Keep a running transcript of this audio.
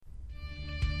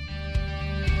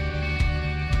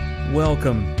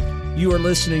Welcome. You are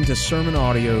listening to sermon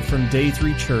audio from Day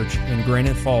 3 Church in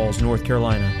Granite Falls, North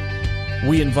Carolina.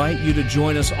 We invite you to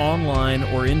join us online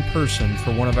or in person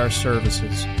for one of our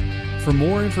services. For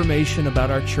more information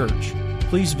about our church,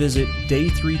 please visit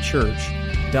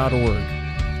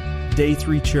day3church.org. Day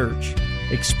 3 Church.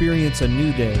 Experience a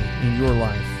new day in your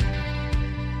life.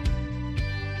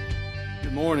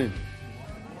 Good morning.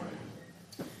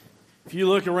 If you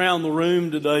look around the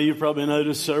room today, you've probably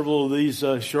noticed several of these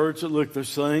shirts that look the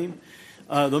same.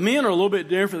 The men are a little bit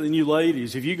different than you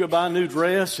ladies. If you go buy a new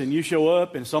dress and you show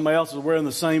up and somebody else is wearing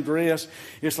the same dress,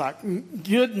 it's like,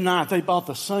 good night, they bought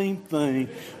the same thing,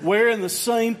 wearing the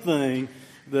same thing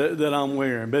that I'm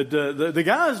wearing. But the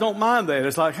guys don't mind that.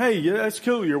 It's like, hey, yeah, that's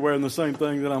cool, you're wearing the same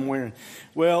thing that I'm wearing.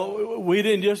 Well, we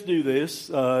didn't just do this.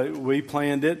 We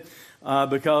planned it.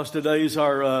 Because today's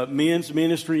our men's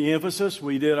ministry emphasis.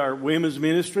 We did our women's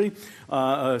ministry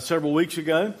several weeks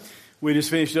ago. We just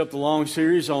finished up the long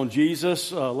series on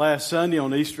Jesus last Sunday,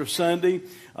 on Easter Sunday.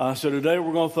 So today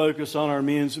we're going to focus on our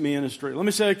men's ministry. Let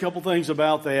me say a couple things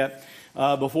about that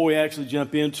before we actually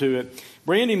jump into it.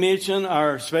 Brandy mentioned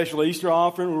our special Easter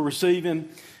offering we're receiving.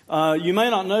 You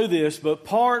may not know this, but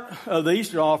part of the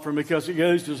Easter offering, because it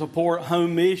goes to support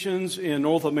home missions in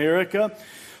North America,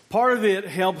 part of it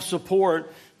helps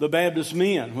support the Baptist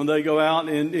men when they go out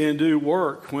and do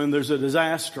work when there's a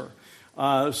disaster.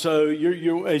 So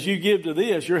as you give to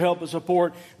this, you're helping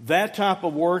support that type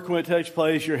of work when it takes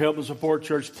place. You're helping support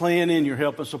church planning. You're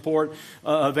helping support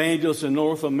evangelists in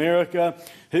North America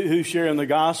who share in the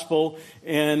gospel.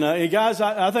 And guys,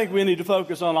 I think we need to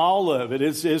focus on all of it.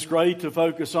 It's great to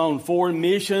focus on foreign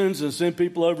missions and send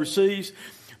people overseas.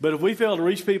 But if we fail to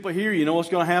reach people here, you know what's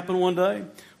going to happen one day?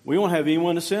 We won't have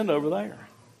anyone to send over there.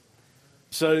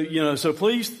 So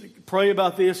please pray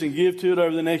about this and give to it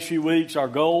over the next few weeks. Our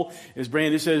goal, as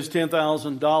Brandy says, is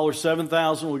 $10,000.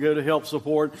 $7,000 will go to help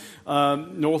support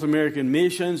North American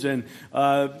missions, and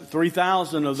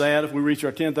 $3,000 of that, if we reach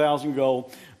our $10,000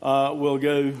 goal, will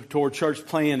go toward church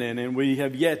planning. And we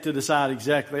have yet to decide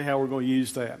exactly how we're going to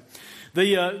use that.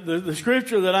 The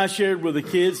scripture that I shared with the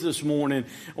kids this morning,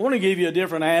 I want to give you a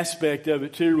different aspect of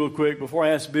it too real quick before I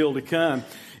ask Bill to come.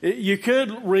 You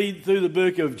could read through the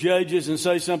book of Judges and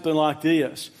say something like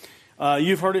this.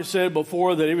 You've heard it said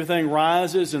before that everything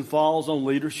rises and falls on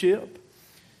leadership.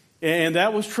 And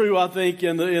that was true, I think,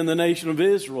 in the nation of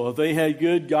Israel. If they had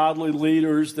good, godly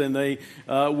leaders, then they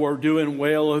were doing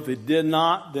well. If they did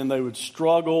not, then they would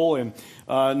struggle and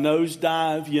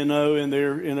nosedive, in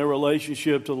their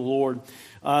relationship to the Lord.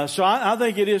 So I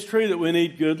think it is true that we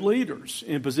need good leaders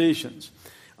in positions.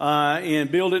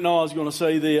 And Bill didn't know I was going to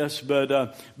say this,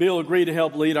 but Bill agreed to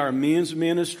help lead our men's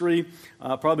ministry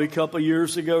probably a couple of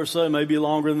years ago or so, maybe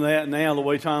longer than that now, the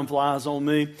way time flies on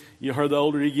me. You heard the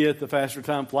older you get, the faster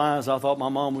time flies. I thought my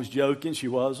mom was joking. She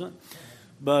wasn't.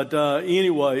 But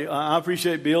anyway, I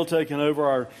appreciate Bill taking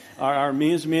over our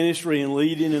men's ministry and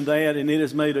leading in that, and it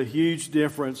has made a huge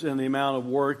difference in the amount of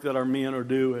work that our men are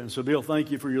doing. So, Bill,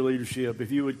 thank you for your leadership.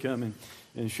 If you would come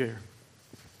and share.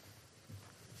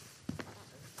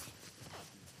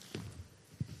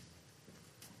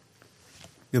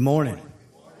 Good morning.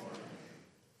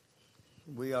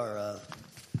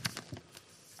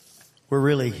 We're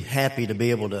really happy to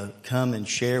be able to come and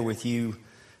share with you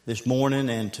this morning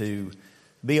and to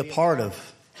be a part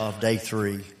of Day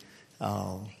 3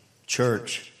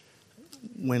 Church.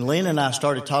 When Lynn and I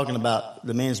started talking about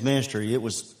the men's ministry, it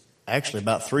was actually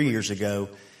about 3 years ago,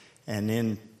 and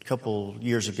then a couple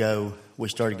years ago we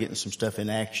started getting some stuff in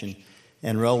action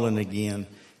and rolling again.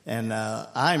 And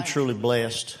I am truly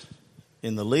blessed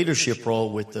in the leadership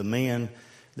role with the men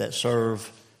that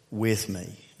serve with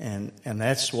me. And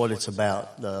that's what it's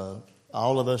about.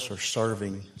 All of us are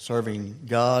serving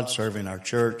God, serving our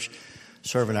church,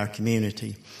 serving our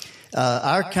community.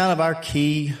 Our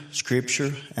key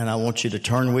scripture, and I want you to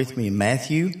turn with me in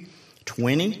Matthew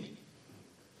 20.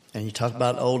 And you talk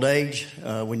about old age.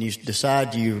 When you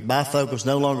decide your bifocals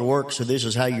no longer work, so this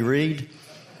is how you read.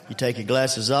 You take your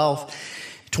glasses off.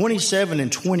 27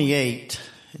 and 28,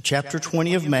 chapter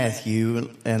 20 of Matthew,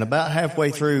 and about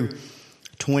halfway through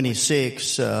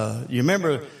 26, you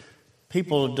remember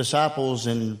disciples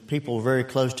and people very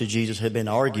close to Jesus had been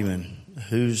arguing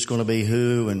who's going to be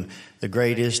who and the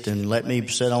greatest, and let me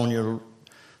sit on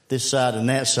this side and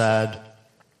that side.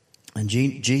 And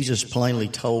Jesus plainly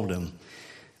told them,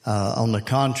 on the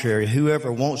contrary, whoever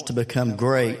wants to become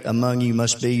great among you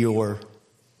must be your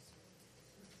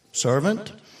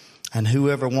servant, and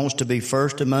whoever wants to be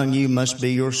first among you must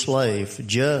be your slave,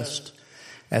 just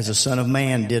as the Son of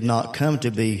Man did not come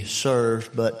to be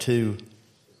served, but to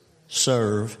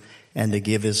serve and to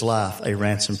give his life a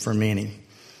ransom for many.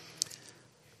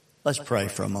 Let's pray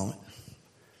for a moment.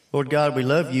 Lord God, we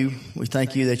love you. We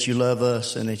thank you that you love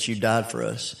us and that you died for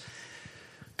us.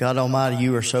 God Almighty,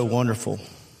 you are so wonderful.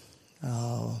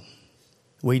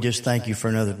 We just thank you for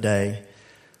another day.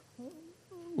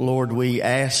 Lord, we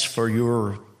ask for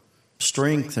your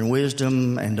strength and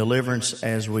wisdom and deliverance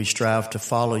as we strive to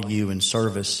follow you in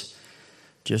service.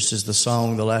 Just as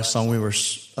the last song we were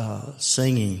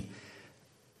singing,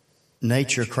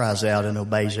 nature cries out and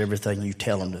obeys everything you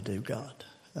tell them to do, God.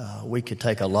 We could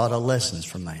take a lot of lessons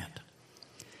from that.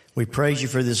 We praise you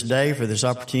for this day, for this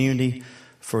opportunity,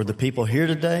 for the people here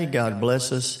today. God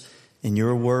bless us in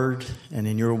your word and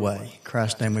in your way. In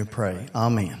Christ's name we pray.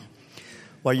 Amen.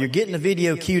 While you're getting the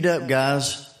video queued up,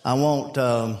 guys, I want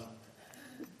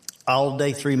all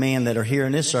day 3 men that are here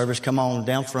in this service, come on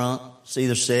down front. It's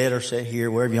either sit or sit here,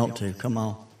 wherever you want to. Come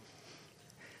on.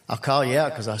 I'll call you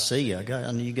out because I see you. I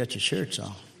know you got your shirts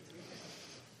on.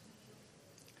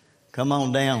 Come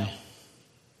on down.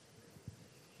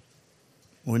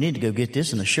 We need to go get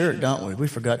this in a shirt, don't we? We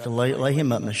forgot to lay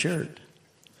him up in a shirt.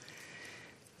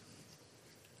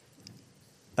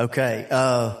 Okay.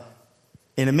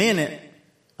 In a minute,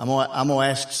 I'm gonna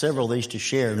ask several of these to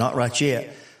share. Not right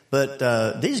yet,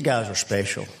 but these guys are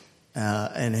special.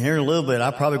 And here in a little bit,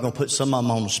 I'm probably gonna put some of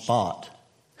them on the spot.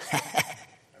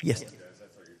 Yes.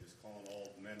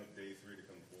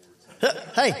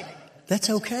 Hey, that's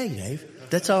okay, Dave.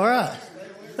 That's all right.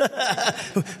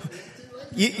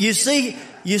 You see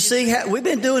how we've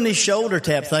been doing this shoulder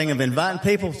tap thing of inviting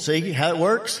people. See how it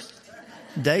works?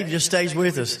 Dave just stays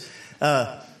with us.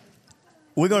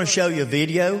 We're going to show you a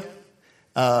video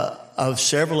of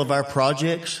several of our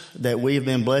projects that we've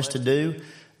been blessed to do.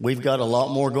 We've got a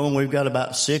lot more going. We've got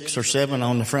about 6 or 7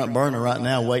 on the front burner right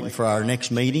now waiting for our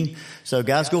next meeting. So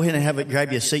guys, go ahead and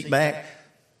grab you a seat back.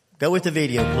 Go with the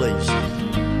video, please.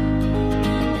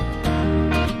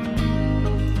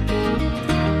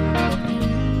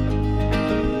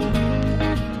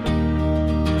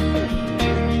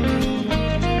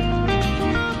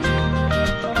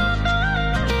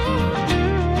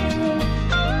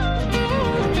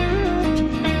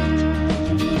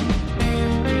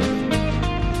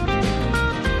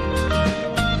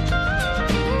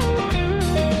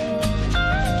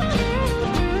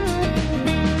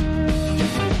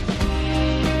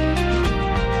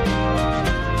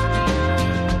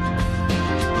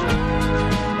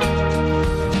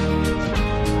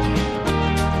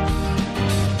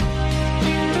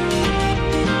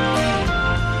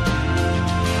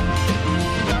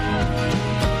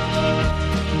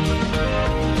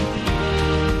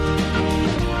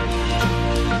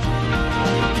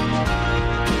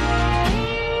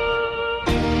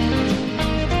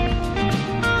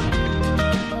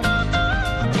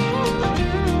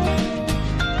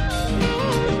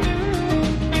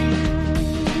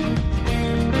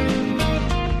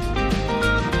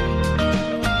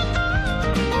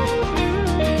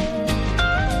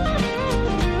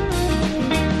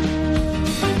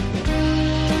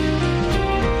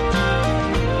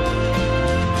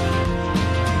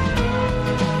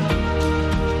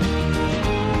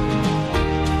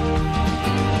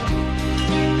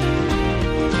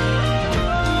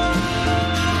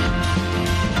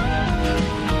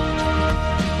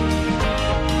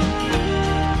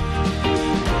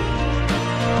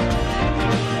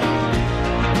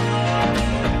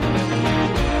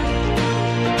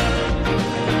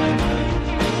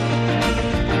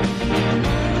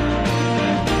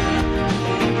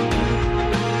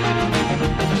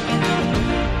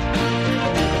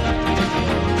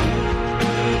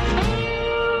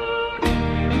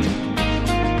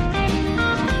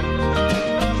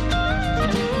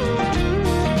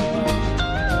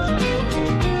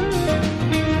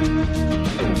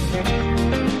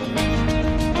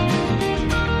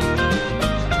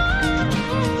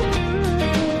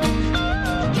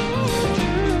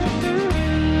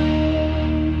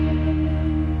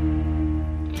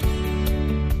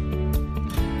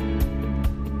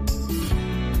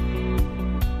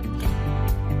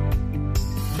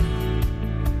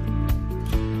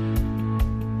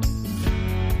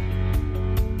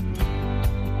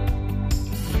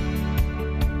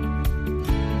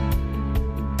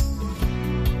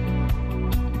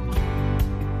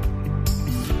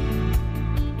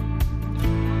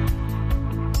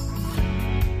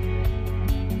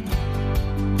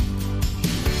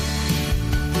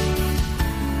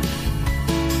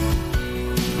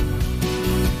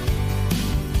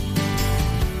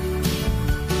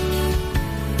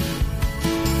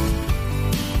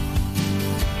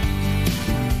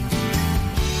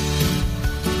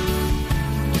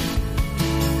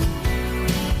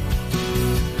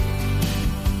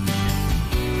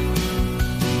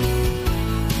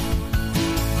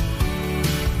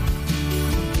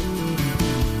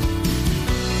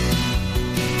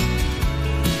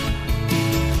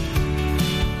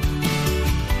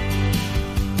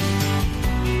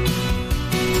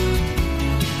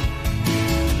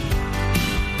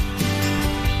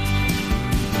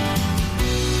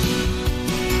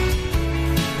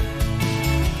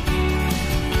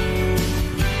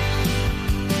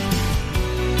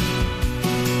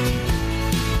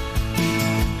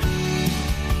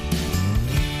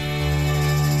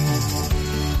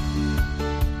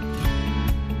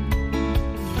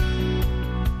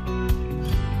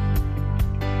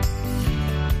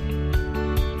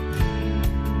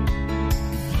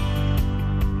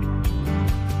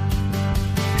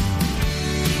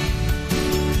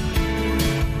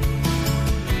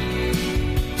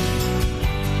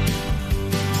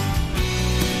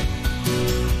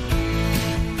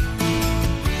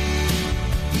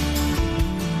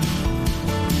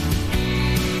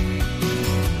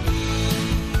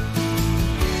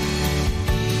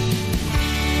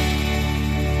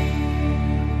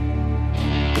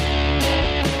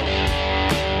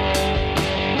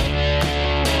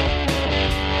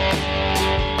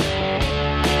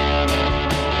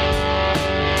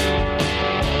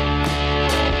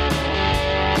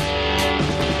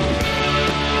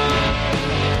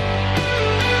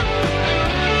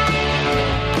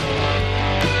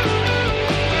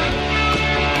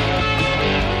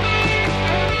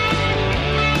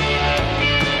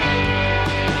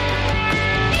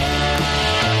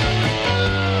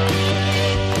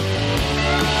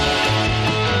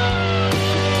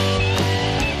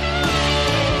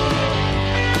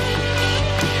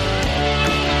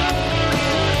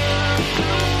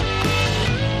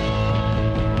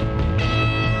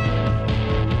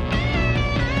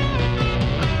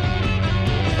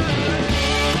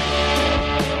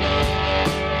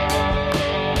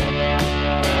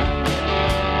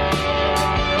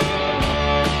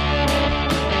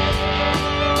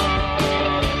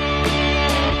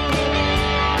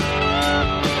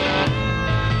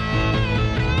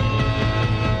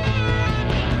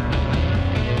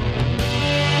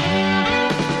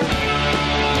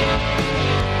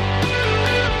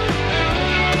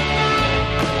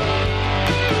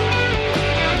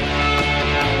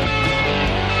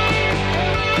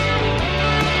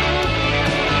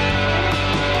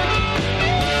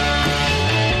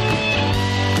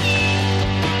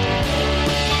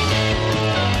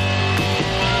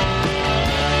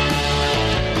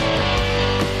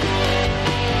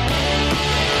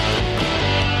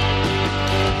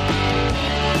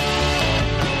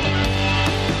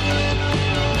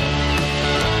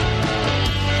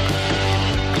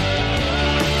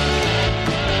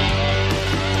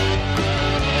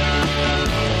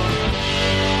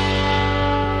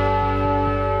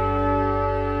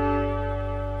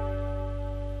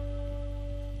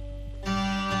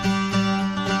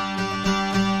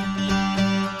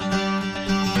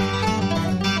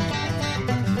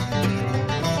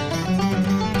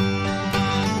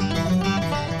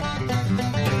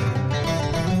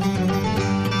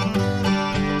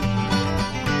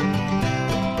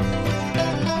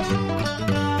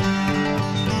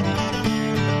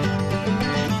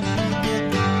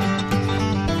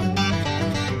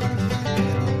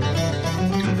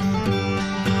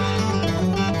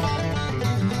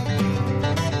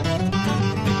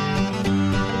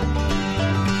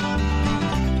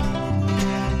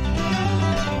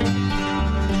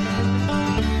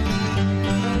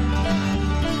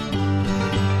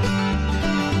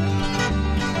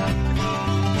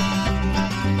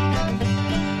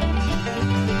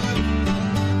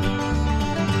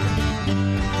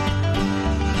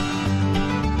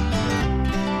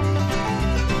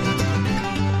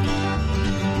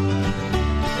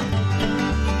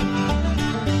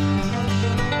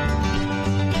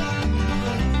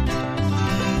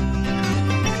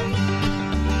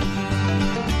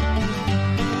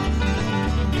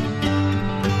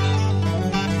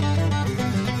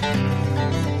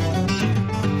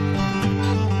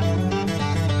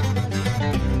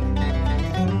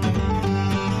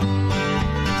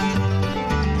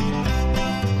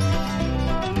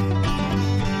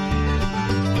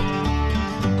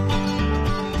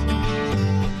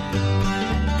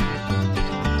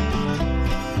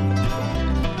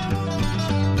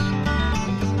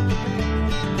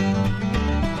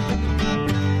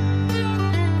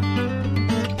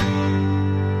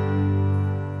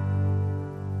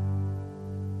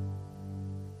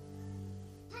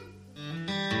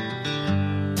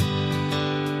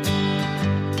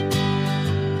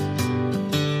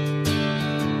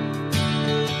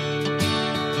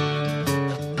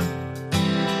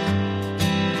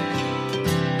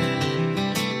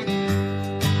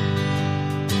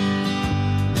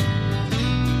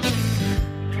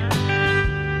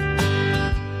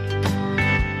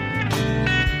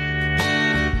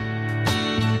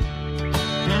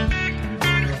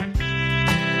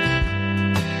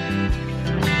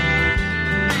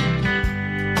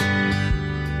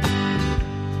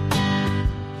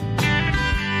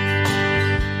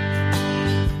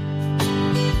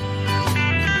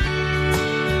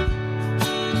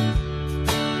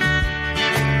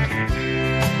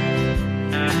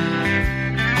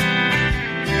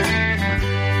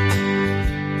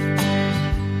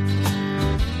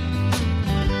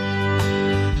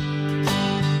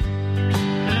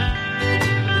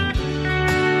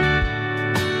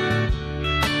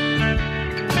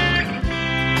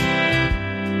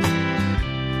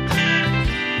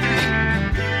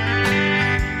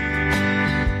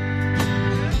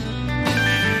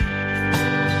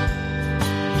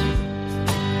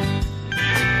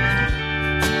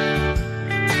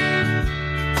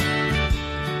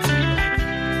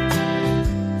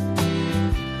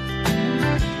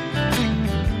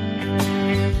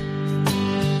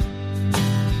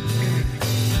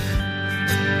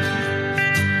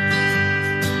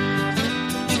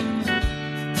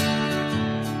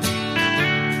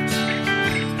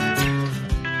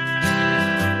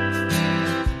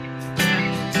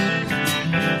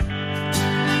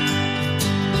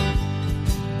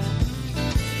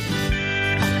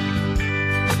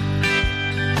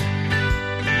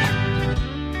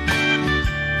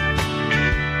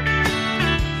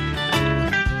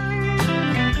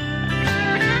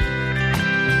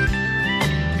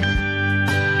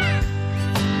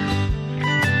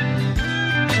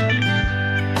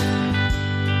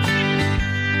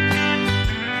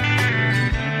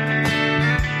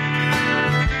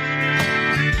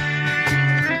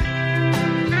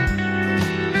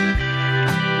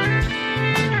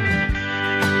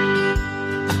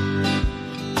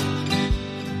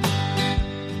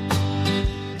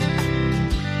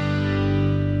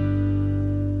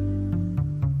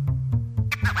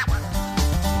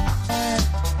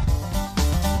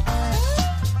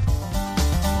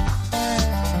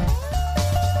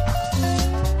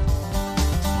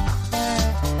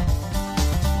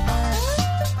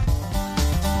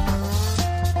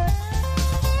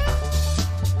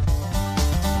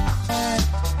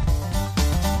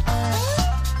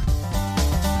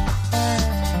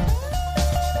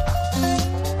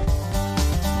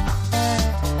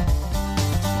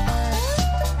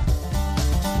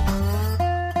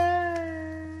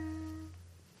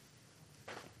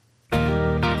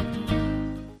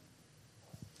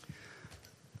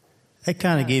 That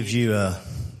kind of gives you a,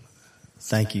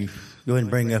 thank you. Go ahead and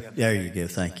bring up, there you go,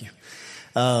 thank you.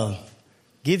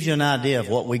 Gives you an idea of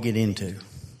what we get into.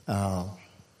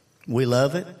 We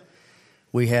love it.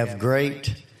 We have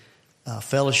great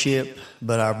fellowship,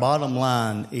 but our bottom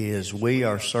line is we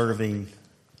are serving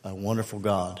a wonderful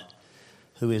God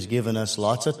who has given us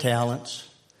lots of talents,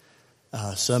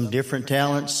 some different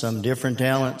talents,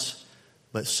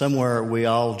 but somewhere we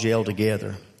all gel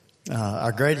together.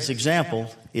 Our greatest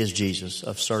example is Jesus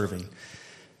of serving.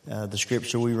 The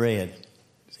scripture we read,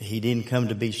 he didn't come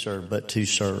to be served, but to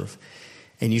serve.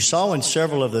 And you saw in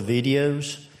several of the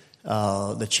videos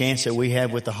the chance that we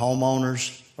have with the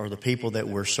homeowners or the people that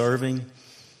we're serving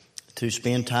to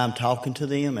spend time talking to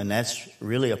them, and that's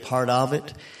really a part of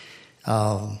it.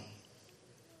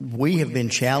 We have been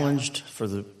challenged for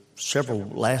the several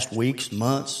last weeks,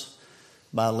 months,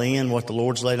 by Lynn, what the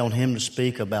Lord's laid on him to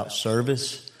speak about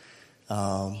service.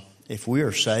 If we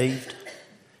are saved,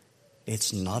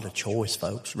 it's not a choice,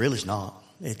 folks. Really, it's not.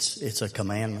 It's a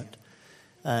commandment.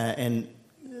 And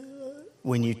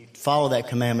when you follow that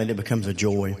commandment, it becomes a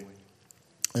joy.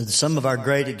 And some of our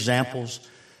great examples,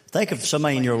 think of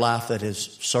somebody in your life that has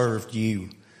served you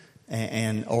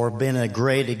or been a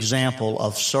great example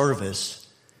of service.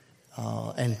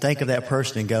 And think of that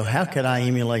person and go, how could I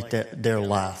emulate their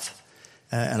life?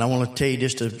 And I want to tell you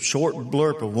just a short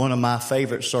blurb of one of my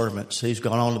favorite servants. He's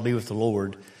gone on to be with the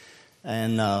Lord.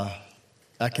 And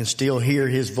I can still hear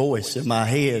his voice in my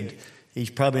head. He's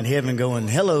probably in heaven going,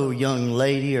 hello, young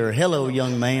lady, or hello,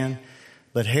 young man.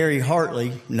 But Harry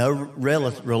Hartley, no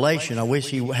relation, I wish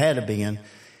he had been.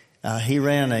 He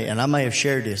ran and I may have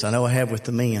shared this, I know I have with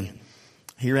the men.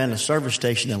 He ran a service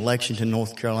station in Lexington,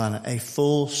 North Carolina, a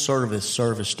full service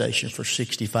station for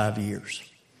 65 years.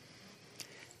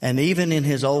 And even in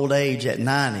his old age at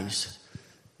 90s,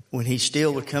 when he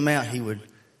still would come out, he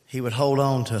would hold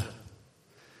on to,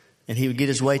 and he would get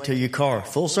his way to your car.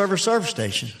 Full service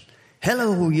station.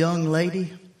 Hello, young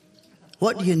lady.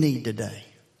 What do you need today?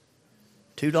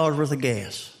 $2 worth of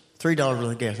gas. $3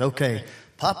 worth of gas. Okay.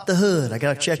 Pop the hood. I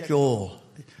got to check your oil.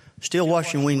 Still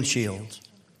washing windshields.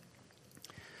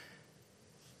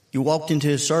 You walked into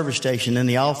his service station in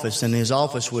the office, and his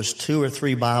office was 2 or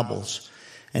 3 Bibles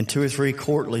and 2 or 3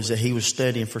 quarterlies that he was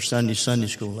studying for Sunday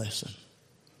school lesson.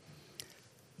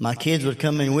 My kids would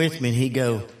come in with me, and he'd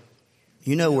go,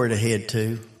 you know where to head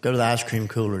to. Go to the ice cream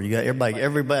cooler. You got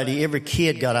every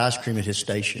kid got ice cream at his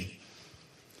station.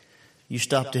 You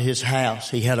stopped at his house.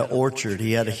 He had an orchard.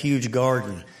 He had a huge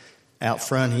garden. Out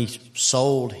front, he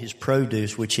sold his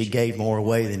produce, which he gave more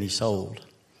away than he sold.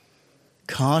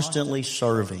 Constantly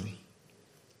serving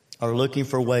or looking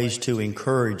for ways to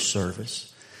encourage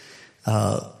service.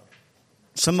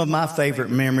 Some of my favorite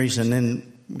memories, and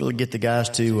then we'll get the guys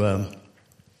to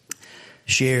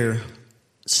share.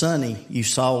 Sonny, you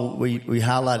saw, we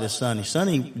highlighted Sonny.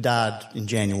 Sonny died in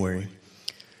January.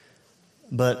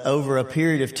 But over a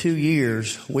period of 2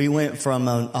 years, we went from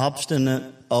an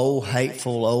obstinate, old,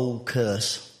 hateful, old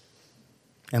cuss.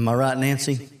 Am I right,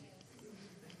 Nancy?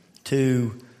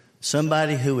 To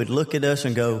somebody who would look at us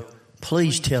and go,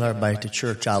 please tell everybody at the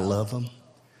church I love them.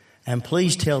 And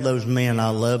please tell those men I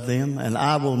love them. And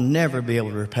I will never be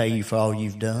able to repay you for all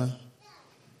you've done.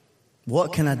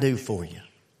 What can I do for you?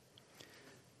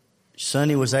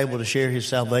 Sonny was able to share his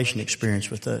salvation experience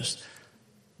with us.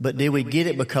 But did we get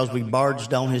it because we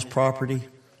barged on his property?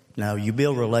 No, you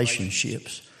build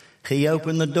relationships. He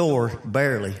opened the door,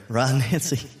 barely, right,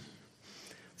 Nancy?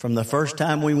 From the first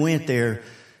time we went there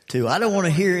to, I don't want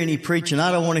to hear any preaching,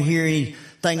 I don't want to hear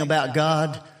anything about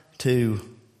God, to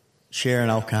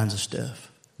sharing all kinds of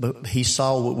stuff. But he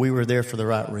saw what we were there for the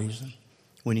right reason.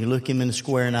 When you look him in the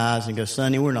square in the eyes and go,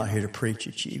 Sonny, we're not here to preach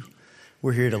at you.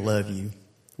 We're here to love you.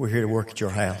 We're here to work at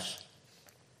your house.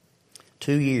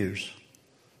 2 years.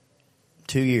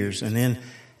 2 years. And then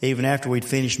even after we'd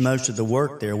finished most of the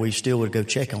work there, we still would go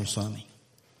check on Sonny.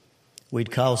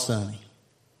 We'd call Sonny.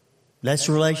 That's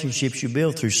the relationships you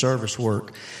build through service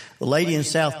work. The lady in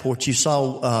Southport, you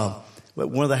saw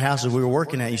one of the houses we were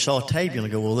working at, you saw a table and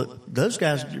you go, well, those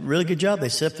guys did a really good job. They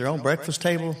set up their own breakfast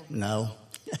table. No.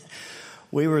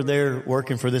 We were there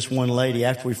working for this one lady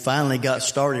after we finally got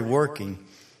started working.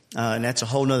 And that's a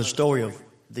whole nother story of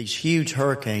these huge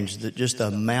hurricanes, that just the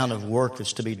amount of work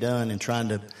that's to be done and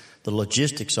the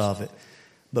logistics of it.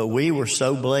 But we were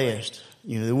so blessed.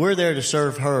 You know, we're there to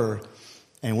serve her,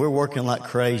 and we're working like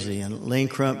crazy. And Lynn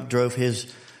Crump drove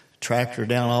his tractor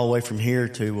down all the way from here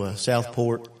to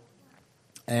Southport.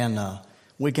 And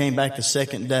we came back the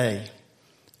second day,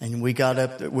 and we got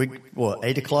up there.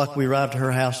 8 o'clock we arrived at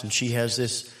her house, and she has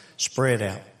this spread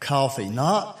out. Coffee,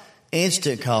 not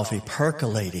instant coffee,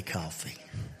 percolated coffee.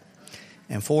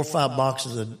 and 4 or 5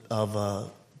 boxes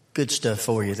of good stuff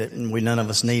for you that none of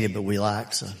us needed, but we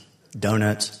liked, so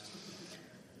donuts.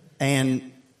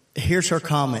 And here's her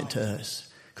comment to us.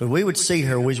 Because we would see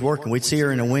her, we was working, we'd see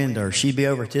her in a window. She'd be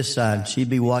over at this side, and she'd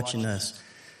be watching us.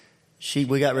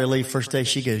 We got ready to leave first day.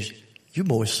 She goes, "You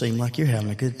boys seem like you're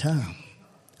having a good time."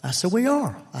 I said, "We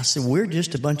are." I said, "We're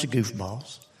just a bunch of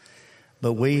goofballs,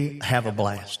 but we have a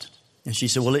blast." And she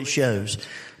said, "Well, it shows."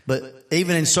 But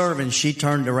even in serving, she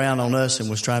turned around on us and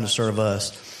was trying to serve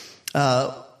us.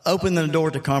 Opening the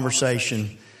door to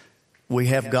conversation. We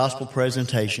have gospel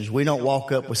presentations. We don't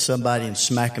walk up with somebody and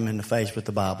smack them in the face with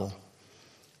the Bible.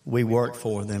 We work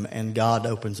for them, and God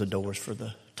opens the doors for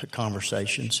the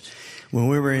conversations. When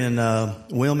we were in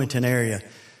Wilmington area,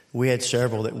 we had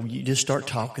several that you just start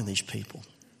talking to these people,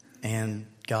 and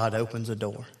God opens the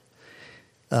door.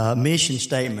 Mission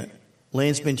statement.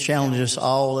 Lynn's been challenging us,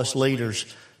 all us leaders,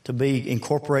 to be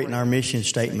incorporating our mission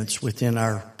statements within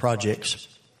our projects.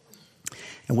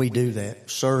 And we do that.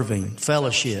 Serving,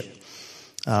 fellowship.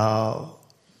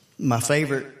 My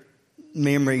favorite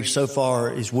memory so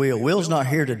far is Will. Will's not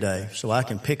here today, so I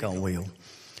can pick on Will.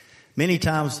 Many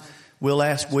times we'll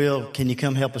ask Will, "Can you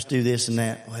come help us do this and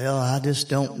that?" "Well, I just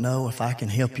don't know if I can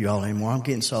help you all anymore. I'm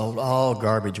getting so old." "Oh,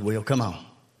 garbage, Will. Come on."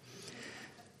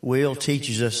 Will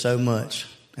teaches us so much.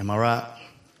 Am I right?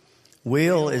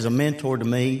 Will is a mentor to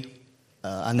me.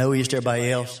 I know he is to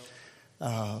everybody else.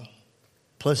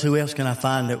 Plus, who else can I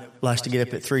find that likes to get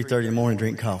up at 3:30 in the morning and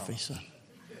drink coffee? So,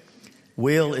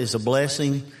 Will is a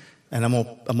blessing, and I'm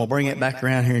gonna bring it back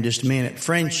around here in just a minute.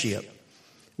 Friendship.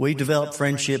 We develop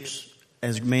friendships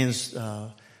as a men's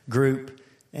group,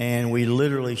 and we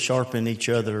literally sharpen each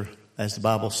other, as the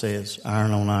Bible says,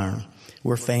 iron on iron.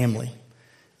 We're family.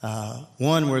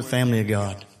 One, we're a family of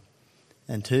God.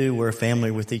 And two, we're a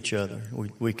family with each other.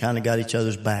 We kind of got each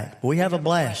other's back. But we have a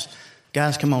blast.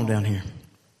 Guys, come on down here.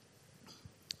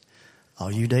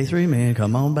 All you day 3 men,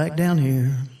 come on back down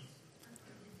here.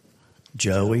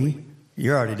 Joey,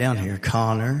 you're already down here.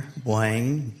 Connor,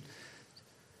 Wayne,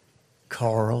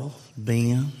 Carl,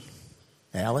 Ben,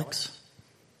 Alex.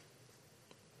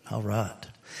 All right.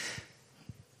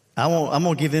 I'm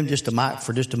going to give them just a mic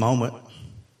for just a moment,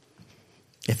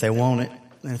 if they want it.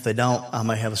 And if they don't, I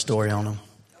may have a story on them.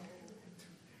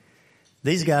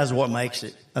 These guys are what makes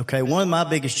it. Okay, one of my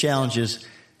biggest challenges,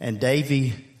 and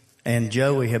Davey and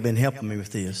Joey have been helping me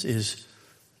with this, is,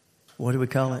 what do we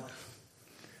call it?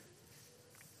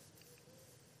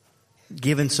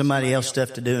 Giving somebody else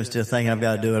stuff to do instead of thinking I've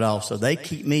got to do it all. So they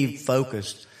keep me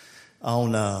focused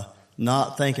on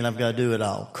not thinking I've got to do it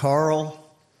all. Carl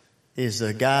is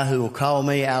the guy who will call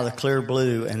me out of the clear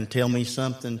blue and tell me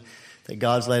something that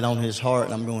God's laid on his heart.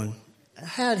 And I'm going,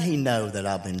 how did he know that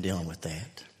I've been dealing with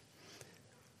that?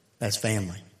 That's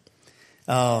family.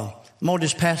 I'm going to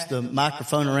just pass the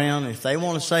microphone around. If they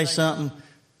want to say something,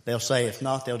 they'll say. If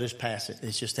not, they'll just pass it.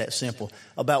 It's just that simple.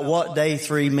 About what day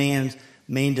 3 men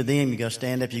mean to them, you got to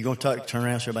stand up. You're going to turn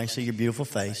around so everybody can see your beautiful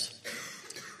face.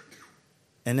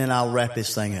 And then I'll wrap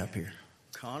this thing up here.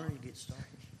 Connor, you get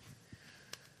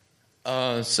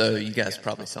started. So you guys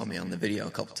probably saw me on the video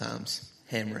a couple times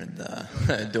hammering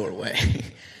the doorway.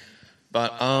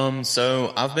 But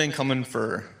so I've been coming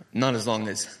for not as long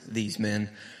as these men.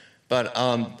 But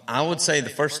I would say the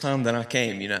first time that I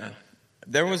came,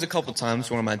 there was a couple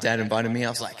times when my dad invited me. I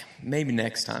was like, maybe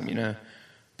next time,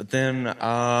 But then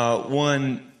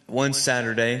one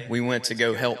Saturday, we went to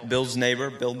go help Bill's neighbor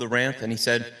build the ramp, and he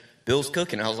said, "Bill's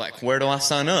cooking." I was like, where do I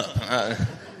sign up?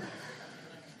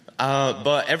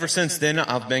 But ever since then,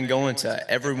 I've been going to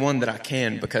everyone that I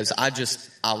can because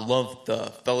I love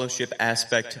the fellowship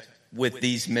aspect with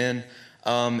these men.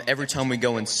 Every time we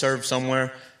go and serve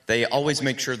somewhere, they always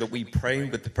make sure that we pray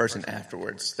with the person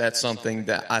afterwards. That's something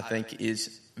that I think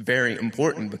is very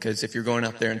important because if you're going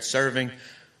out there and serving,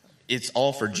 it's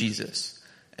all for Jesus.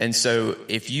 And so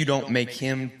if you don't make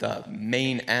him the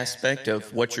main aspect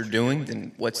of what you're doing,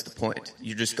 then what's the point?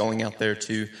 You're just going out there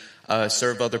to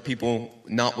serve other people,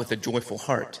 not with a joyful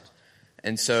heart.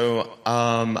 And so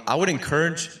I would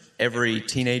encourage every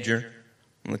teenager,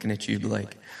 I'm looking at you,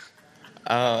 Blake,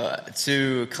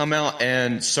 to come out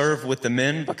and serve with the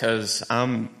men because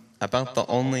I'm about the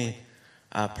only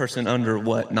person under,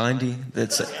 90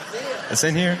 that's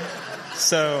in here.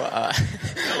 So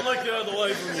don't look the other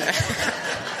way from you.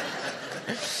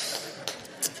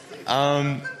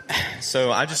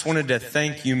 So I just wanted to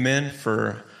thank you men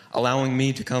for allowing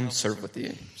me to come serve with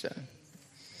you. So.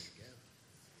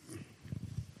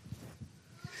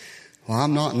 Well,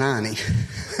 I'm not 90.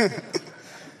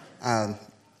 I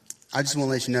just want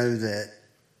to let you know that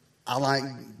I like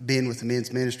being with the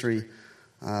men's ministry.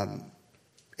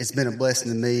 It's been a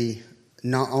blessing to me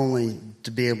not only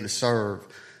to be able to serve,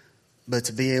 but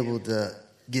to be able to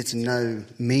get to know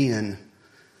men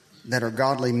that are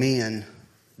godly men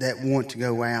that want to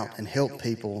go out and help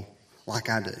people like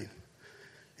I do.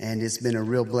 And it's been a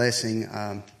real blessing.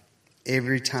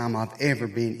 Every time I've ever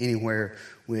been anywhere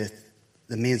with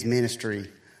the men's ministry,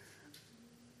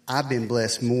 I've been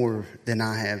blessed more than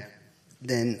I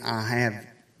have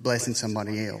blessing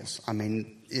somebody else. I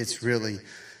mean, it's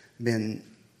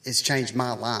changed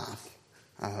my life.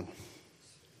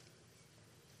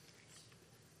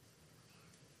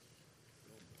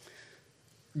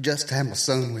 Just to have my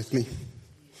son with me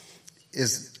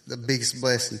is the biggest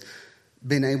blessing.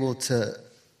 Being able to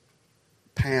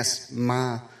pass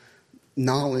my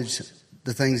knowledge,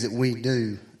 the things that we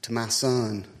do, to my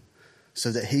son,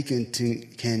 so that he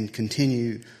can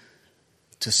continue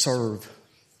to serve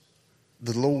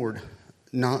the Lord,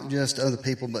 not just other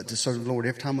people, but to serve the Lord.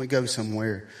 Every time we go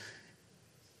somewhere,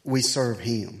 we serve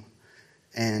him.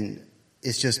 And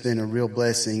it's just been a real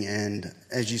blessing. And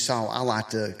as you saw, I like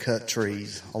to cut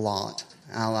trees a lot.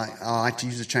 I like to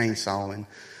use a chainsaw, and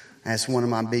that's one of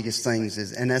my biggest things.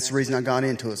 And that's the reason I got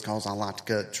into it, is because I like to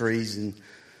cut trees. And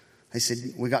they said,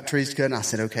 we got trees to cut, and I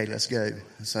said, okay, let's go.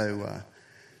 So,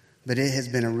 but it has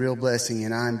been a real blessing,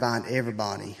 and I invite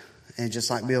everybody. And just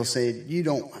like Bill said,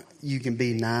 you can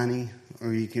be 90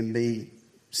 or you can be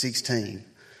 16.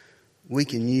 We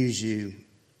can use you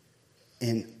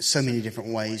in so many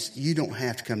different ways. You don't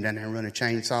have to come down there and run a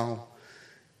chainsaw.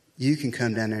 You can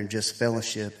come down there and just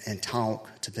fellowship and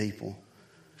talk to people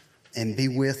and be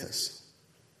with us.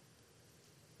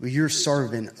 Well, you're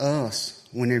serving us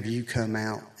whenever you come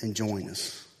out and join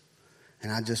us.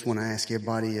 And I just want to ask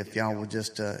everybody if y'all will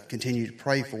just continue to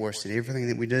pray for us in everything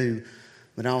that we do.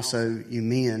 But also, you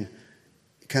men,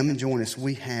 come and join us.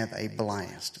 We have a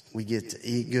blast. We get to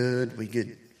eat good. We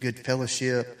get good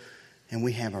fellowship. And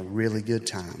we have a really good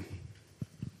time.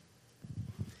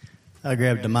 I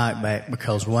grabbed the mic back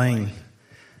because Wayne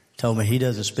told me he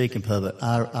doesn't speak in public.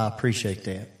 I appreciate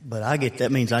that. But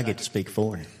that means I get to speak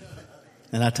for him.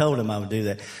 And I told him I would do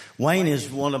that. Wayne is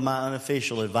one of my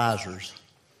unofficial advisors.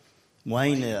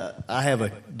 Wayne, I have a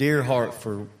dear heart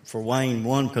for Wayne,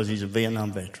 one, because he's a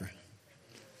Vietnam veteran.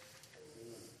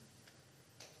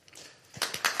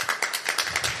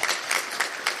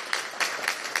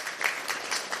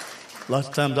 Lots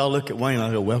of times I'll look at Wayne and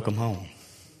I'll go, welcome home.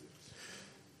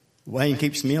 Wayne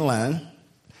keeps me in line.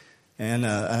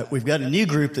 And we've got a new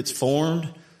group that's formed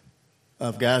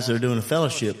of guys that are doing a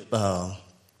fellowship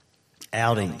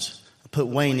outings. I put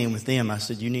Wayne in with them. I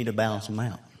said, you need to balance them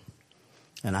out.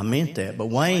 And I meant that. But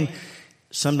Wayne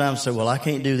sometimes said, well, I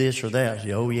can't do this or that. I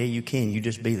said, oh, yeah, you can. You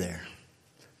just be there.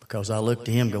 Because I look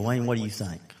to him and go, Wayne, what do you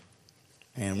think?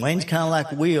 And Wayne's kind of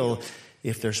like Will.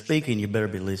 If they're speaking, you better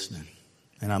be listening.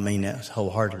 And I mean that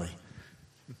wholeheartedly.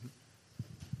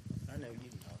 I know you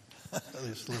talk.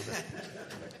 Just a little bit.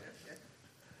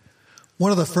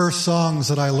 One of the first songs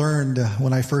that I learned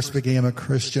when I first became a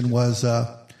Christian was,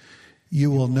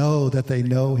 you will know that they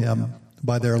know him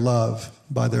by their love,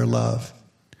 by their love.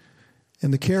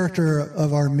 And the character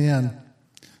of our men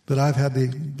that I've had the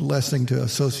blessing to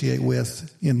associate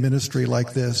with in ministry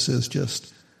like this is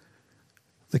just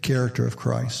the character of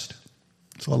Christ.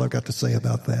 That's all I've got to say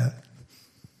about that.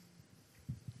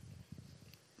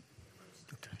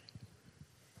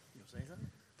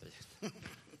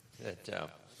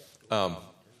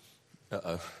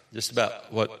 Just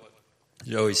about what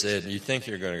Joey said. You think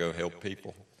you're going to go help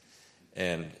people,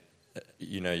 and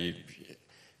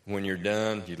when you're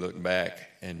done, you look back,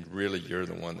 and really you're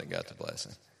the one that got the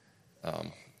blessing.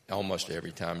 Almost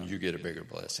every time you get a bigger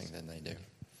blessing than they do.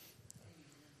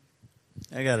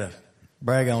 I got to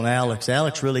brag on Alex.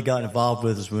 Alex really got involved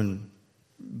with us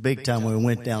big time when we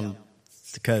went down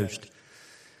the coast.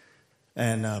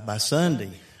 And by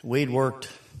Sunday, we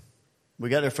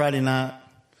got there Friday night,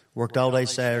 worked all day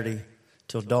Saturday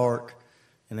till dark,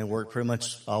 and then worked pretty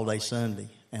much all day Sunday.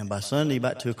 And by Sunday,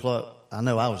 about 2 o'clock, I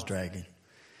know I was dragging.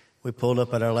 We pulled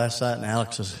up at our last site, and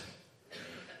Alex was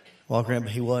walking around,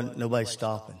 but nobody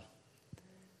stopping.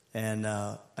 And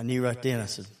I knew right then, I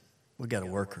said, we got a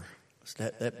worker.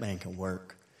 That man can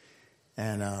work.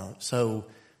 And so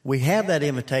we have that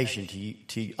invitation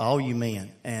to all you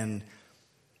men. And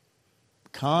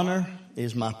Connor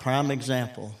is my prime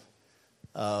example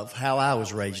of how I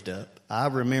was raised up. I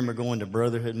remember going to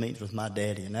brotherhood meetings with my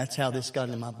daddy, and that's how this got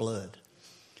in my blood,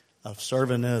 of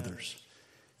serving others.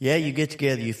 Yeah, you get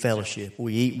together, you fellowship,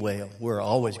 we eat well. We're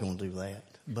always going to do that.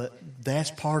 But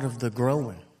that's part of the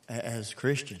growing as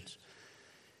Christians.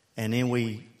 And then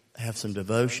we have some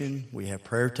devotion, we have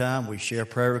prayer time, we share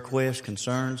prayer requests,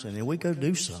 concerns, and then we go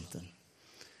do something.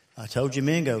 I told you,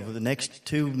 Mingo, for the next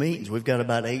 2 meetings, we've got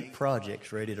about 8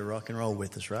 projects ready to rock and roll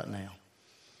with us right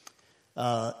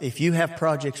now. If you have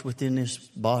projects within this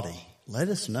body, let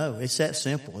us know. It's that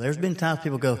simple. There's been times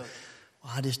people go,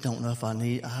 well, I just don't know if I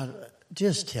need...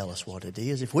 Just tell us what it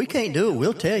is. If we can't do it,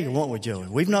 we'll tell you, won't we, Joey?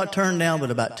 We've not turned down but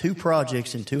about 2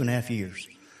 projects in 2.5 years.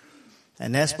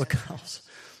 And that's because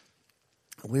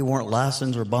we weren't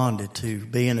licensed or bonded to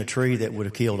be in a tree that would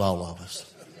have killed all of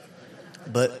us.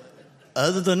 But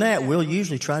other than that, we'll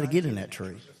usually try to get in that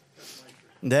tree.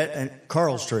 That and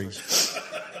Carl's trees.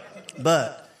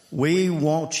 But we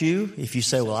want you, if you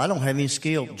say, well, I don't have any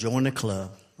skill, join the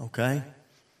club, okay?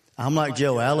 I'm like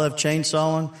Joey. I love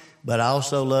chainsawing. But I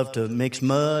also love to mix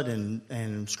mud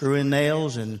and screw in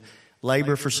nails and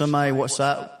labor for somebody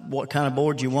what kind of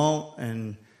board you want,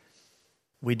 and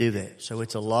we do that. So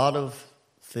it's a lot of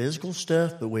physical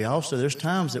stuff, but we also, there's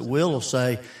times that Will will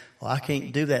say, well, I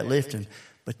can't do that lifting.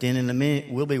 But then in a minute,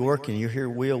 we'll be working. You'll hear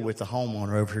Will with the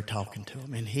homeowner over here talking to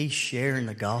him, and he's sharing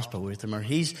the gospel with him, or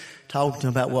he's talking to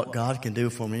him about what God can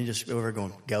do for him, and he's just over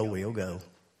going, go, Will, go,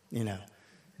 you know.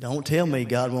 Don't tell me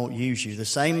God won't use you. The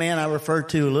same man I referred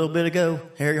to a little bit ago,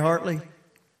 Harry Hartley,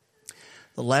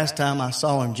 the last time I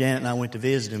saw him, Janet and I went to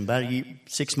visit him about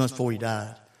 6 months before he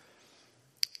died.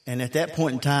 And at that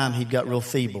point in time, he'd got real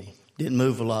feeble, didn't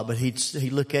move a lot, but he'd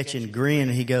look at you and grin,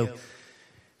 and he'd go,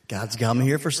 God's got me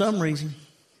here for some reason.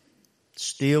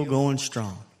 Still going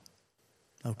strong.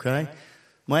 Okay?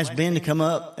 Well, ask Ben to come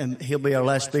up, and he'll be our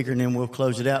last speaker, and then we'll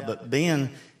close it out. But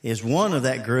Ben is one of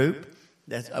that group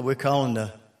that we're calling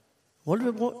the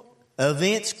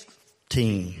events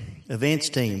team.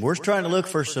 We're trying to look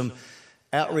for some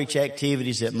outreach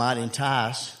activities that might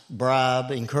entice,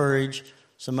 bribe, encourage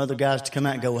some other guys to come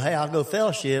out and go, hey, I'll go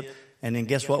fellowship. And then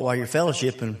guess what? While you're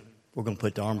fellowshipping, we're going to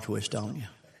put the arm twist on you.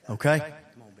 Okay?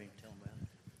 Come on, Ben, tell them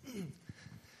about it.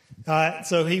 All right,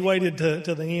 so he waited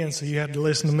to the end, so you had to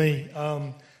listen to me.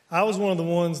 I was one of the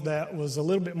ones that was a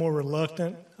little bit more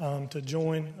reluctant to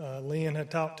join. Lynn had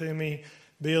talked to me.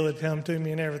 Bill had come to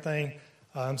me and everything.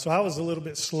 So I was a little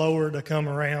bit slower to come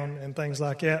around and things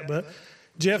like that. But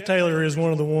Jeff Taylor is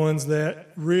one of the ones that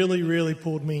really, really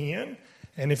pulled me in.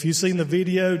 And if you've seen the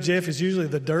video, Jeff is usually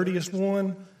the dirtiest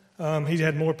one. He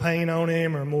had more paint on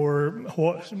him or more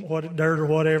what dirt or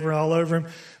whatever all over him.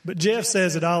 But Jeff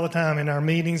says it all the time in our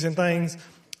meetings and things.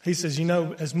 He says, you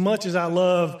know, as much as I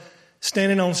love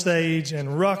standing on stage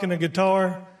and rocking a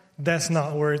guitar, that's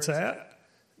not where it's at.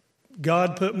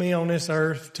 God put me on this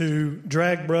earth to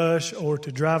drag brush or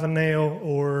to drive a nail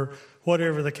or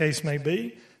whatever the case may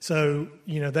be. So,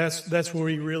 you know, that's where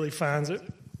he really finds it.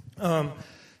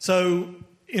 So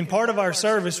in part of our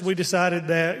service, we decided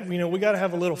that, you know, we got to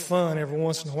have a little fun every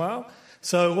once in a while.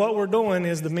 So what we're doing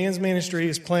is the men's ministry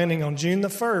is planning on June the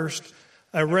 1st,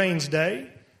 a range day.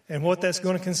 And what that's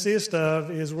going to consist of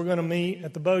is we're going to meet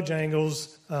at the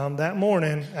Bojangles that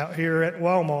morning out here at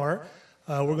Walmart.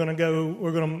 We're going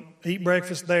to eat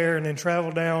breakfast there and then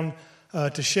travel down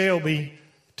to Shelby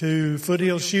to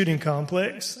Foothills Shooting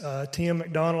Complex. Tim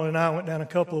McDonald and I went down a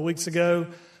couple of weeks ago,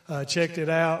 checked it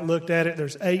out, looked at it.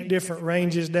 There's 8 different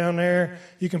ranges down there.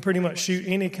 You can pretty much shoot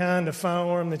any kind of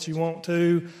firearm that you want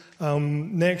to.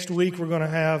 Next week we're going to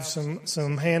have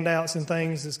some handouts and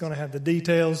things that's going to have the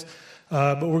details.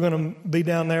 But we're going to be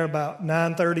down there about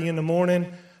 9:30 in the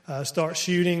morning, start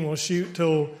shooting. We'll shoot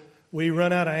till we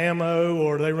run out of ammo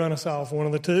or they run us off, one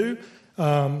of the two.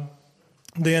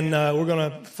 Then we're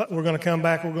going to come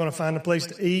back. We're going to find a place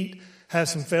to eat, have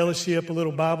some fellowship, a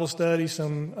little Bible study,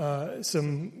 some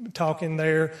talking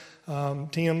there.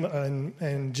 Tim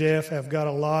and Jeff have got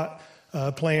a lot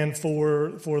planned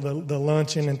for the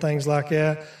luncheon and things like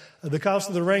that. The cost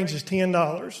of the range is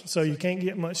 $10, so you can't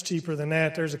get much cheaper than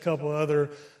that. There's a couple other,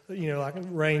 like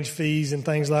range fees and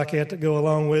things like that go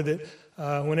along with it.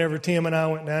 Whenever Tim and I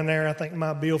went down there, I think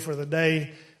my bill for the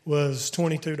day was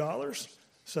 $22.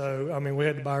 So, I mean, we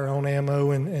had to buy our own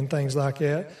ammo and things like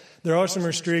that. There are some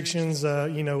restrictions,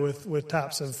 with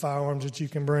types of firearms that you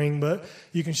can bring, but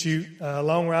you can shoot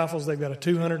long rifles. They've got a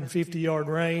 250-yard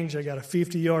range. They got a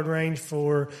 50-yard range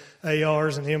for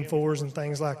ARs and M4s and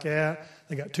things like that.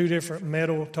 They got 2 different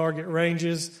metal target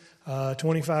ranges,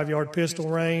 25-yard pistol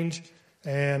range,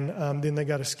 and then they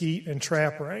got a skeet and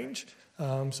trap range.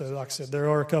 So, like I said, there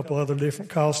are a couple other different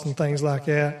costs and things like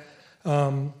that.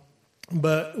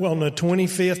 But on the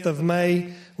 25th of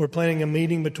May, we're planning a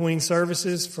meeting between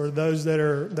services for those that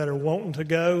are wanting to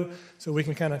go, so we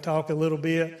can kind of talk a little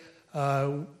bit.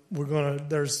 You got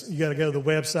to go to the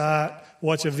website,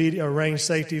 watch a range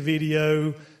safety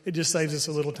video. It just saves us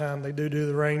a little time. They do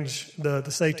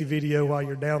the safety video while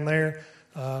you're down there,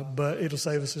 but it'll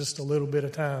save us just a little bit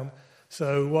of time.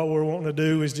 So what we're wanting to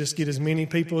do is just get as many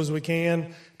people as we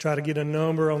can, try to get a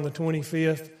number on the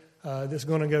 25th that's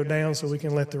going to go down so we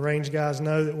can let the range guys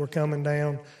know that we're coming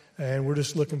down. And we're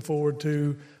just looking forward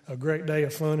to a great day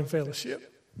of fun and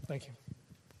fellowship. Thank you.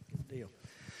 Good deal.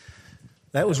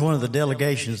 That was one of the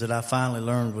delegations that I finally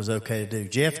learned was okay to do.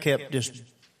 Jeff kept just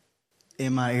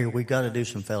in my ear, we got to do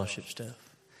some fellowship stuff.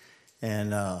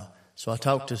 And so I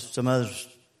talked to some others,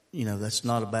 that's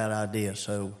not a bad idea.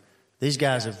 So these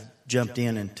guys have jumped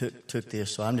in and took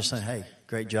this. So I'm just saying, hey,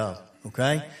 great job,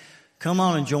 okay? Come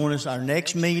on and join us. Our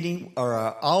next meeting,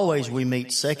 always we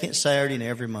meet second Saturday in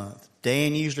every month.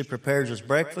 Dan usually prepares us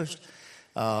breakfast.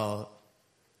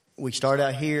 We start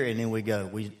out here and then we go.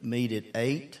 We meet at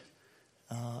 8.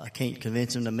 I can't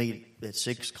convince him to meet at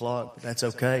 6 o'clock, but that's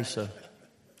okay. So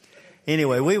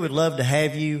anyway, we would love to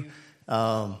have you.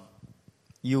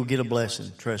 You'll get a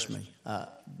blessing, trust me. I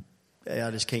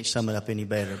just can't sum it up any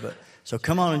better. But so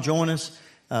come on and join us.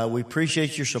 We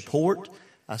appreciate your support.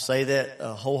 I say that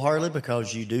wholeheartedly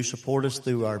because you do support us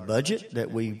through our budget that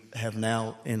we have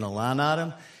now in the line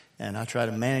item. And I try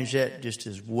to manage that just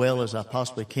as well as I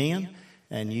possibly can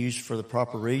and use for the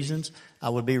proper reasons. I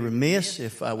would be remiss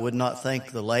if I would not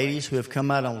thank the ladies who have come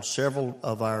out on several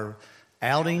of our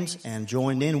outings and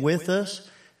joined in with us.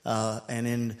 And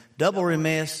in double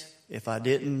remiss if I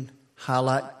didn't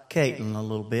highlight Caitlin a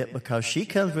little bit because she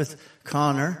comes with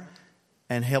Connor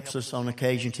and helps us on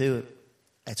occasion too.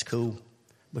 That's cool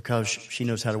because she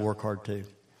knows how to work hard too.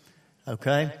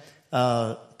 Okay?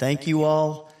 Thank you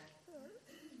all.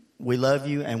 We love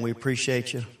you and we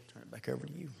appreciate you. Turn it back over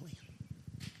to you.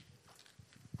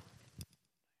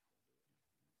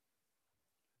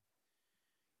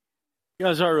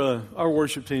 Guys, our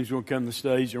worship team's going to come to the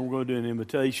stage and we're going to do an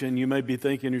invitation. You may be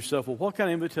thinking to yourself, well, what kind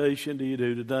of invitation do you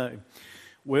do today?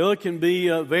 Well, it can be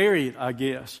varied, I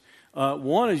guess.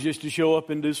 One is just to show up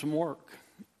and do some work,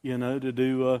 to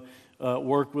do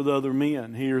work with other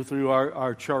men here through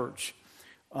our church.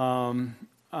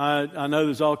 I know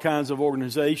there's all kinds of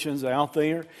organizations out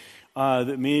there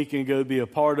that men can go be a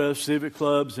part of, civic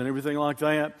clubs and everything like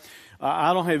that.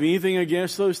 I don't have anything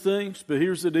against those things, but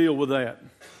here's the deal with that.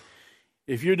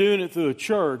 If you're doing it through a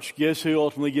church, guess who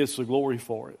ultimately gets the glory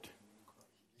for it?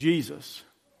 Jesus.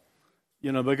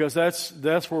 Because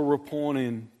that's where we're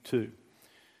pointing to.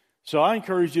 So I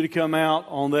encourage you to come out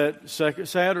on that second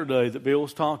Saturday that Bill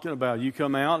was talking about. You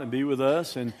come out and be with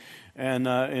us and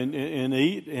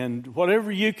eat and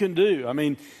whatever you can do. I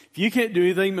mean, if you can't do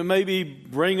anything, but maybe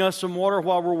bring us some water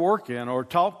while we're working or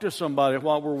talk to somebody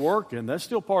while we're working. That's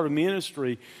still part of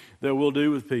ministry that we'll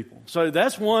do with people. So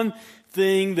that's one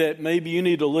thing that maybe you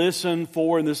need to listen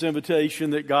for in this invitation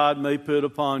that God may put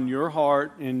upon your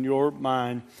heart and your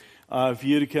mind for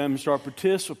you to come and start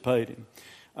participating.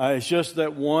 It's just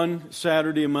that one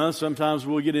Saturday a month. Sometimes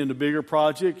we'll get into bigger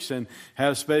projects and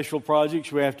have special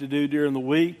projects we have to do during the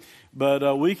week.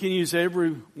 But we can use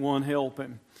everyone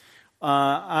helping.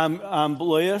 I'm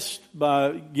blessed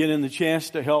by getting the chance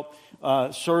to help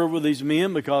serve with these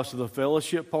men because of the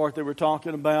fellowship part that we're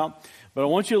talking about. But I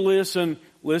want you to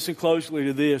listen closely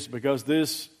to this because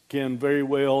this can very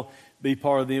well be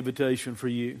part of the invitation for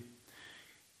you.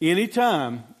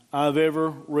 Anytime I've ever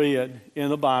read in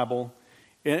the Bible,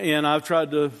 and I've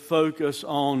tried to focus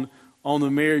on the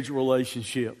marriage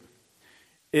relationship,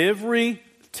 every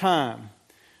time,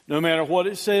 no matter what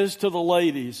it says to the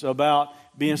ladies about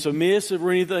being submissive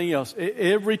or anything else,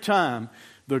 every time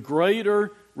the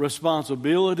greater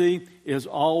responsibility is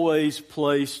always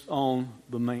placed on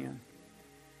the man.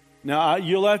 Now,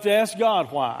 you'll have to ask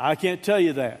God why. I can't tell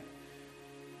you that.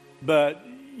 But,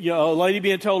 a lady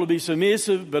being told to be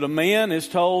submissive, but a man is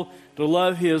told to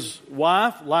love his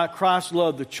wife like Christ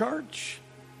loved the church.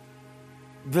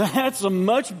 That's a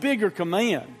much bigger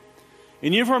command.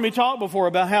 And you've heard me talk before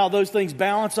about how those things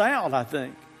balance out, I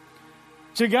think.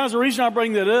 So, guys, the reason I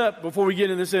bring that up before we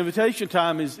get in this invitation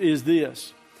time is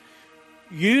this.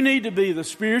 You need to be the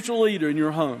spiritual leader in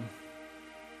your home.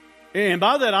 And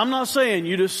by that, I'm not saying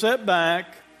you just sit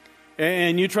back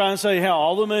and you try and say how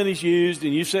all the money's used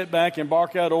and you sit back and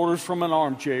bark out orders from an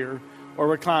armchair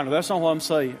or recliner. That's not what I'm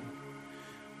saying.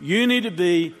 You need to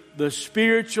be the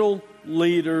spiritual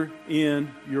leader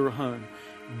in your home.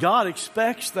 God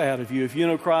expects that of you if you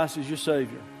know Christ as your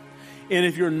Savior. And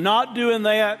if you're not doing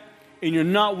that and you're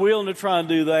not willing to try and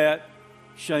do that,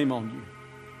 shame on you.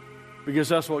 Because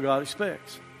that's what God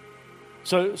expects.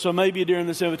 So maybe during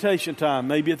this invitation time,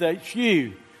 maybe if that's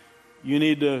you, you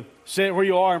need to sit where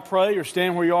you are and pray, or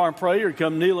stand where you are and pray, or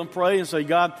come kneel and pray and say,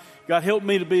 God, help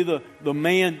me to be the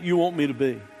man you want me to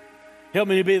be. Help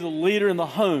me to be the leader in the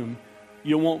home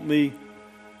you want me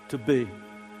to be.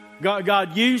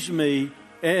 God, use me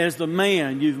as the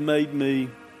man you've made me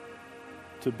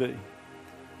to be.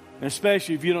 And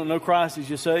especially if you don't know Christ as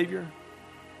your Savior,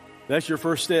 that's your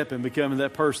first step in becoming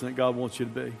that person that God wants you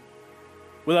to be.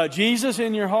 Without Jesus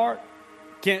in your heart,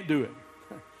 can't do it.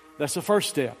 That's the first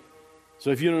step. So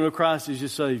if you don't know Christ as your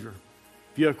Savior,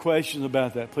 if you have questions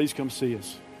about that, please come see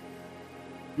us.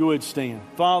 You would stand.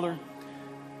 Father,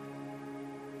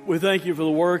 we thank you for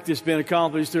the work that's been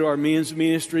accomplished through our men's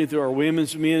ministry, through our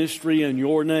women's ministry, in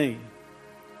your name.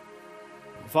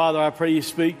 Father, I pray you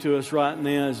speak to us right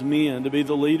now as men to be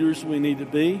the leaders we need to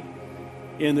be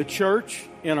in the church,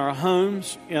 in our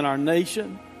homes, in our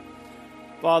nation.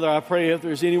 Father, I pray if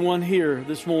there's anyone here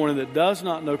this morning that does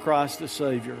not know Christ as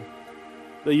Savior,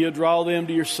 that you'd draw them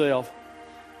to yourself,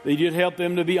 that you'd help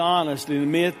them to be honest and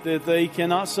admit that they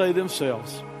cannot save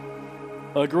themselves,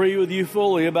 agree with you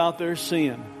fully about their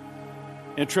sin,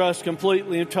 and trust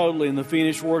completely and totally in the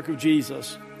finished work of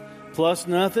Jesus. Plus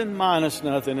nothing, minus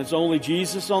nothing. It's only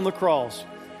Jesus on the cross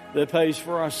that pays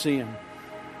for our sin.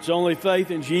 It's only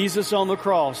faith in Jesus on the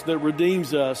cross that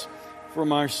redeems us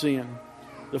from our sin.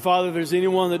 So, Father, if there's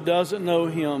anyone that doesn't know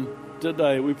Him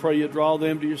today, we pray you draw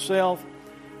them to yourself.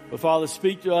 But, Father,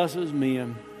 speak to us as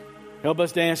men. Help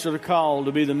us to answer the call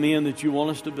to be the men that you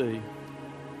want us to be.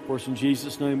 Of course, in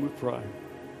Jesus' name we pray.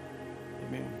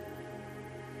 Amen.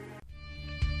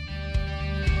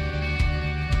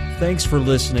 Thanks for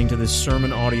listening to this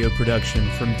sermon audio production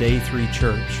from Day 3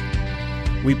 Church.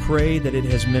 We pray that it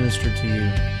has ministered to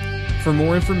you. For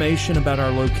more information about our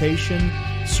location,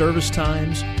 service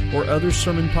times, or other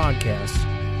sermon podcasts,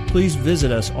 please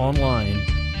visit us online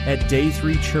at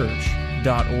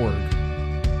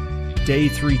day3church.org. Day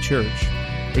 3 Church.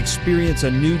 Experience a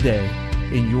new day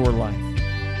in your life.